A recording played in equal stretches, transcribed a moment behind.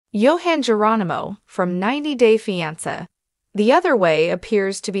Yohan Geronimo from 90 Day Fiancé. The other way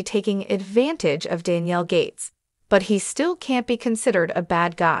appears to be taking advantage of Danielle Gates, but he still can't be considered a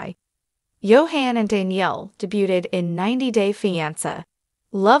bad guy. Yohan and Danielle debuted in 90 Day Fiancé,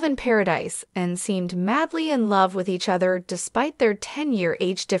 Love in Paradise, and seemed madly in love with each other despite their 10-year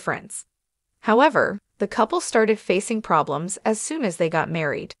age difference. However, the couple started facing problems as soon as they got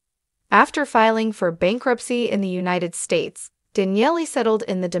married. After filing for bankruptcy in the United States, Daniele settled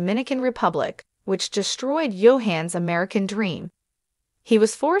in the Dominican Republic, which destroyed Yohan's American dream. He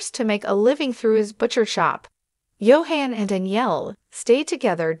was forced to make a living through his butcher shop. Yohan and Danielle stayed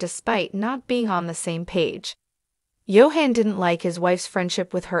together despite not being on the same page. Yohan didn't like his wife's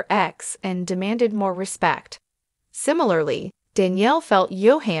friendship with her ex and demanded more respect. Similarly, Danielle felt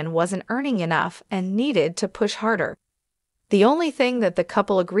Yohan wasn't earning enough and needed to push harder. The only thing that the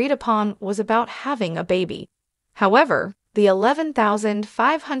couple agreed upon was about having a baby. However, the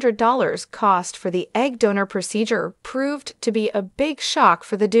 $11,500 cost for the egg donor procedure proved to be a big shock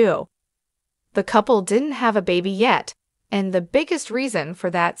for the duo. The couple didn't have a baby yet, and the biggest reason for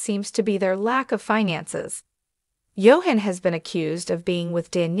that seems to be their lack of finances. Yohan has been accused of being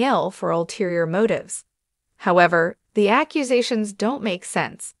with Danielle for ulterior motives. However, the accusations don't make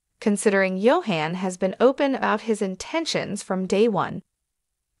sense, considering Yohan has been open about his intentions from day one.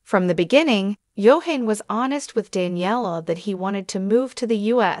 From the beginning, Yohan was honest with Danielle that he wanted to move to the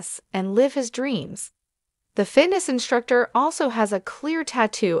US and live his dreams. The fitness instructor also has a clear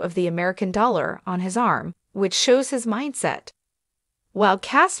tattoo of the American dollar on his arm, which shows his mindset. While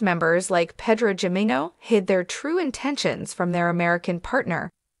cast members like Pedro Jimeno hid their true intentions from their American partner,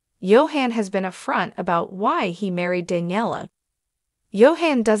 Yohan has been upfront about why he married Daniele.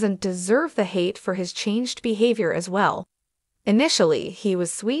 Yohan doesn't deserve the hate for his changed behavior as well. Initially, he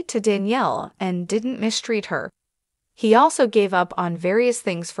was sweet to Danielle and didn't mistreat her. He also gave up on various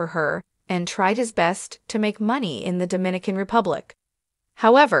things for her and tried his best to make money in the Dominican Republic.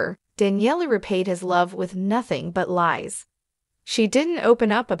 However, Danielle repaid his love with nothing but lies. She didn't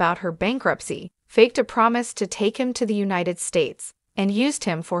open up about her bankruptcy, faked a promise to take him to the United States, and used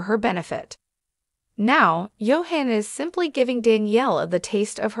him for her benefit. Now, Yohan is simply giving Danielle the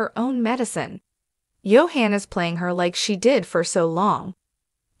taste of her own medicine. Yohan is playing her like she did for so long.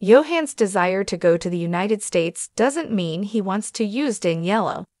 Yohan's desire to go to the United States doesn't mean he wants to use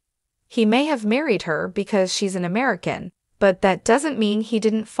Danielle. He may have married her because she's an American, but that doesn't mean he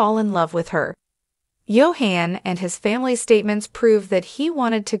didn't fall in love with her. Yohan and his family's statements prove that he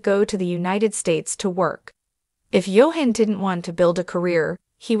wanted to go to the United States to work. If Yohan didn't want to build a career,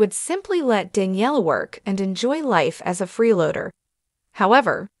 he would simply let Danielle work and enjoy life as a freeloader.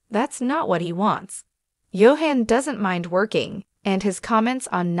 However, that's not what he wants. Yohan doesn't mind working, and his comments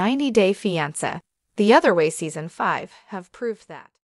on 90 Day Fiancé, The Other Way Season 5, have proved that.